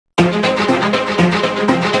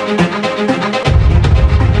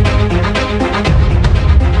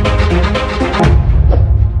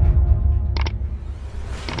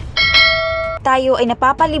tayo ay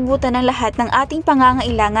napapalibutan ng lahat ng ating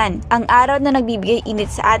pangangailangan. Ang araw na nagbibigay init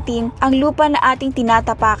sa atin, ang lupa na ating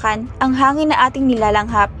tinatapakan, ang hangin na ating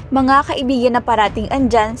nilalanghap, mga kaibigan na parating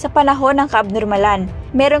andyan sa panahon ng kaabnormalan.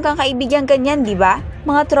 Meron kang kaibigan ganyan, di ba?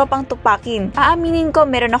 Mga tropang tupakin. Aaminin ko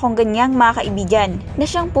meron akong ganyang mga kaibigan na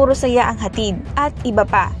siyang puro saya ang hatid at iba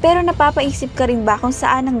pa. Pero napapaisip ka rin ba kung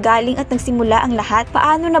saan ang galing at nagsimula ang lahat?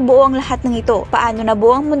 Paano nabuo ang lahat ng ito? Paano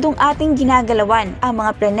nabuo ang mundong ating ginagalawan? Ang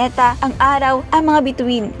mga planeta, ang araw, ang mga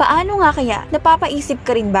bituin. Paano nga kaya? Napapaisip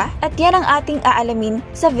ka rin ba? At yan ang ating aalamin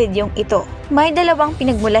sa videong ito. May dalawang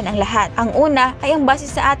pinagmulan ang lahat. Ang una ay ang base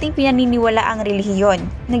sa ating pinaniniwalaang relihiyon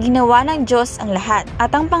na ginawa ng Diyos ang lahat.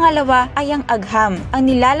 At ang pangalawa ay ang AGHAM.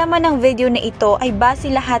 Ang nilalaman ng video na ito ay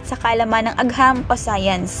base lahat sa kaalaman ng AGHAM o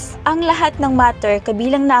science. Ang lahat ng matter,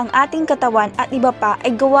 kabilang na ang ating katawan at iba pa,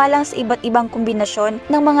 ay gawa lang sa iba't ibang kombinasyon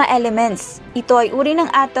ng mga elements. Ito ay uri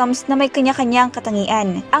ng atoms na may kanya-kanyang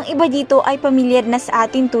katangian. Ang iba dito ay pamilyar na sa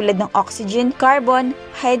atin tulad ng oxygen, carbon,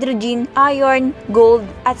 hydrogen, iron, gold,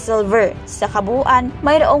 at silver. Sa kabuuan,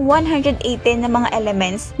 mayroong 118 na mga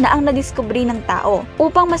elements na ang nadiskubre ng tao.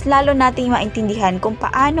 Upang mas lalo nating maintindihan kung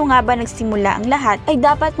paano nga ba nagsimula ang lahat, ay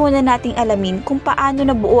dapat muna nating alamin kung paano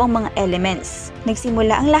nabuo ang mga elements.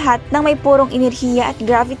 Nagsimula ang lahat nang may purong enerhiya at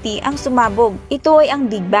gravity ang sumabog. Ito ay ang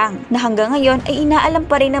Big Bang, na hanggang ngayon ay inaalam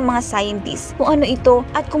pa rin ng mga scientists kung ano ito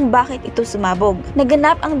at kung bakit ito sumabog.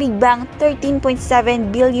 Naganap ang Big Bang 13.7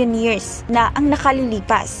 billion years na ang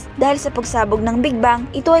nakalilipas. Dahil sa pagsabog ng Big Bang,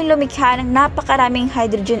 ito ay lumikha ng napakaraming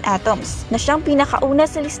hydrogen atoms na siyang pinakauna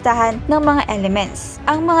sa listahan ng mga elements.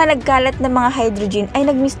 Ang mga nagkalat na mga hydrogen ay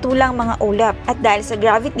nagmistulang mga ulap at dahil sa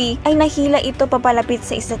gravity ay nahila ito papalapit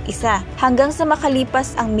sa isa't isa hanggang sa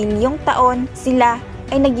makalipas ang milyong taon, sila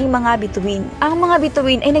ay naging mga bituin. Ang mga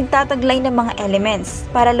bituin ay nagtataglay ng mga elements.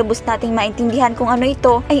 Para lubos nating maintindihan kung ano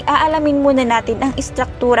ito, ay aalamin muna natin ang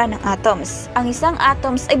istruktura ng atoms. Ang isang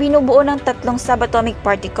atoms ay binubuo ng tatlong subatomic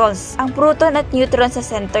particles, ang proton at neutron sa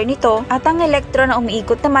center nito at ang electron na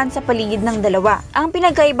umiikot naman sa paligid ng dalawa. Ang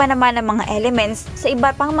pinagkaiba naman ng mga elements sa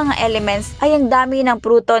iba pang mga elements ay ang dami ng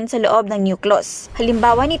proton sa loob ng nucleus.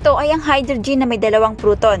 Halimbawa nito ay ang hydrogen na may dalawang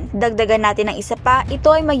proton. Dagdagan natin ng isa pa,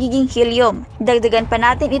 ito ay magiging helium. Dagdagan pa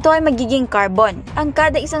natin, ito ay magiging carbon. Ang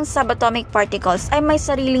kada isang subatomic particles ay may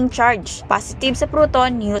sariling charge, positive sa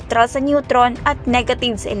proton, neutral sa neutron, at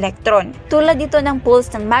negative sa electron. Tulad dito ng poles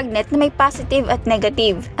ng magnet na may positive at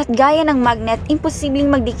negative. At gaya ng magnet, imposibleng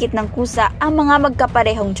magdikit ng kusa ang mga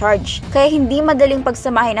magkaparehong charge. Kaya hindi madaling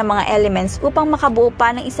pagsamahin ang mga elements upang makabuo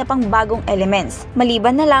pa ng isa pang bagong elements.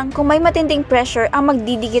 Maliban na lang kung may matinding pressure ang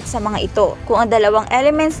magdidikit sa mga ito. Kung ang dalawang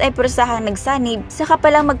elements ay prusahang nagsanib, saka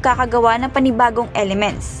palang magkakagawa ng panibagong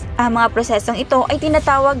elements. Ang mga prosesong ito ay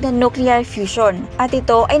tinatawag na nuclear fusion at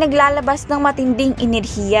ito ay naglalabas ng matinding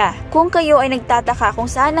enerhiya. Kung kayo ay nagtataka kung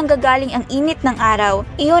saan nanggagaling ang init ng araw,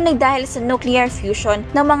 iyon ay dahil sa nuclear fusion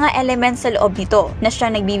ng mga elements sa loob nito na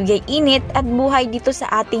siyang nagbibigay init at buhay dito sa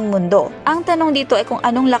ating mundo. Ang tanong dito ay kung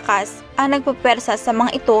anong lakas ang nagpapersa sa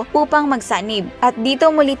mga ito upang magsanib. At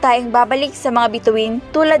dito muli tayong babalik sa mga bituin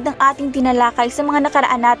tulad ng ating tinalakay sa mga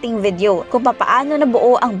nakaraan nating video kung paano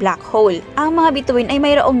nabuo ang black hole. Ang mga bituin ay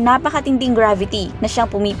mayroong napakatinding gravity na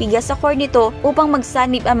siyang pumipigas sa core nito upang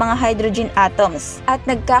magsanib ang mga hydrogen atoms at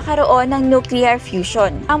nagkakaroon ng nuclear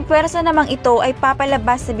fusion. Ang pwersa namang ito ay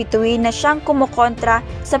papalabas sa bituin na siyang kumukontra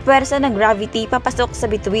sa pwersa ng gravity papasok sa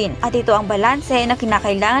bituin. At ito ang balanse na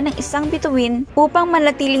kinakailangan ng isang bituin upang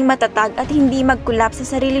manatiling matatag at hindi mag-collapse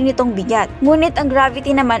sa sarili nitong bigat. Ngunit ang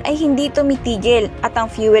gravity naman ay hindi tumitigil at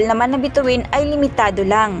ang fuel naman ng bituin ay limitado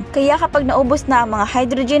lang. Kaya kapag naubos na ang mga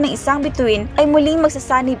hydrogen ng isang bituin ay muling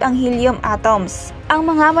magsasanib ang helium atoms. Ang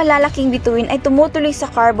mga malalaking bituin ay tumutuloy sa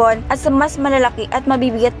carbon at sa mas malalaki at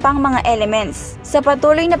mabibigat pang mga elements. Sa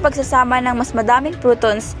patuloy na pagsasama ng mas madaming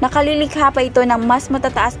protons, nakalilikha pa ito ng mas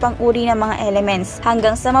matataas pang uri ng mga elements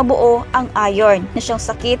hanggang sa mabuo ang iron na siyang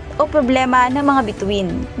sakit o problema ng mga bituin.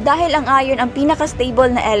 Dahil ang iron ang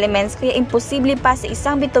pinaka-stable na elements, kaya imposible pa sa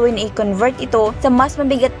isang bituin na i-convert ito sa mas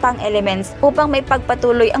mabigat pang elements upang may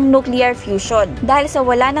pagpatuloy ang nuclear fusion. Dahil sa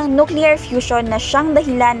wala ng nuclear fusion na siyang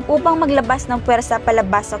dahilan upang maglabas ng pwersa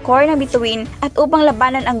palabas sa core ng bituin at upang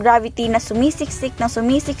labanan ang gravity na sumisiksik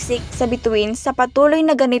sa bituin, sa patuloy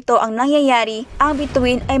na ganito ang nangyayari, ang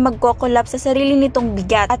bituin ay magko-collapse sa sarili nitong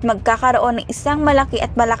bigat at magkakaroon ng isang malaki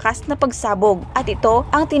at malakas na pagsabog at ito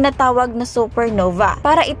ang tinatawag na supernova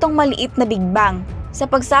para itong maliit na Big Bang. Sa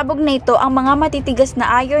pagsabog na ito, ang mga matitigas na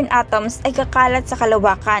iron atoms ay kakalat sa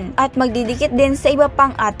kalawakan at magdidikit din sa iba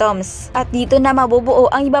pang atoms. At dito na mabubuo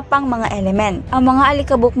ang iba pang mga element. Ang mga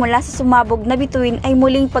alikabok mula sa sumabog na bituin ay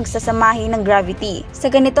muling pagsasamahin ng gravity. Sa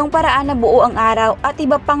ganitong paraan nabuo ang araw at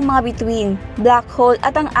iba pang mga bituin, black hole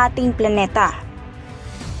at ang ating planeta.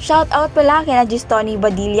 Shoutout pala kina Gistoni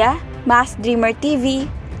Badilla, Max Dreamer TV,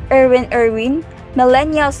 Erwin,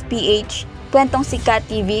 Millennials PH, Kwentong Sikat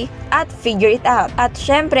TV, at Figure It Out. At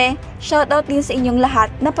syempre, shoutout din sa inyong lahat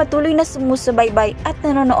na patuloy na sumusubaybay at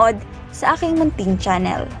nanonood sa aking munting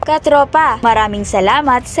channel. Katropa, maraming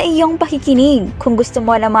salamat sa iyong pakikinig. Kung gusto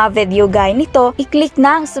mo ng mga video gaya nito, i-click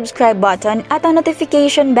na ang subscribe button at ang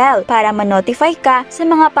notification bell para ma-notify ka sa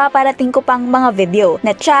mga paparating ko pang mga video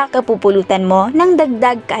na tsak kapupulutan mo ng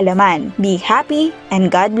dagdag kaalaman. Be happy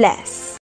and God bless!